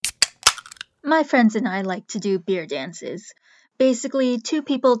My friends and I like to do beer dances. Basically, two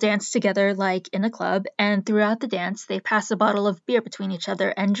people dance together like in a club, and throughout the dance, they pass a bottle of beer between each other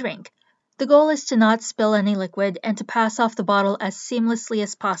and drink. The goal is to not spill any liquid and to pass off the bottle as seamlessly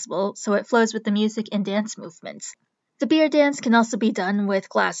as possible so it flows with the music and dance movements. The beer dance can also be done with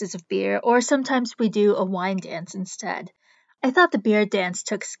glasses of beer, or sometimes we do a wine dance instead. I thought the beer dance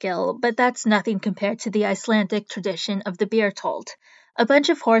took skill, but that's nothing compared to the Icelandic tradition of the beer tolt. A bunch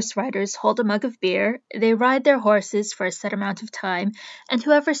of horse riders hold a mug of beer, they ride their horses for a set amount of time, and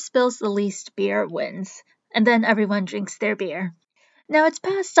whoever spills the least beer wins. And then everyone drinks their beer. Now, it's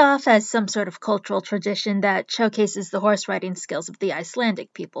passed off as some sort of cultural tradition that showcases the horse riding skills of the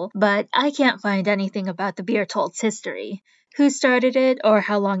Icelandic people, but I can't find anything about the beer tolt's history, who started it, or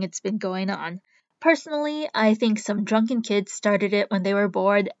how long it's been going on. Personally, I think some drunken kids started it when they were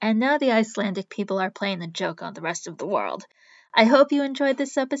bored, and now the Icelandic people are playing a joke on the rest of the world. I hope you enjoyed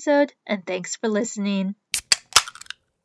this episode, and thanks for listening.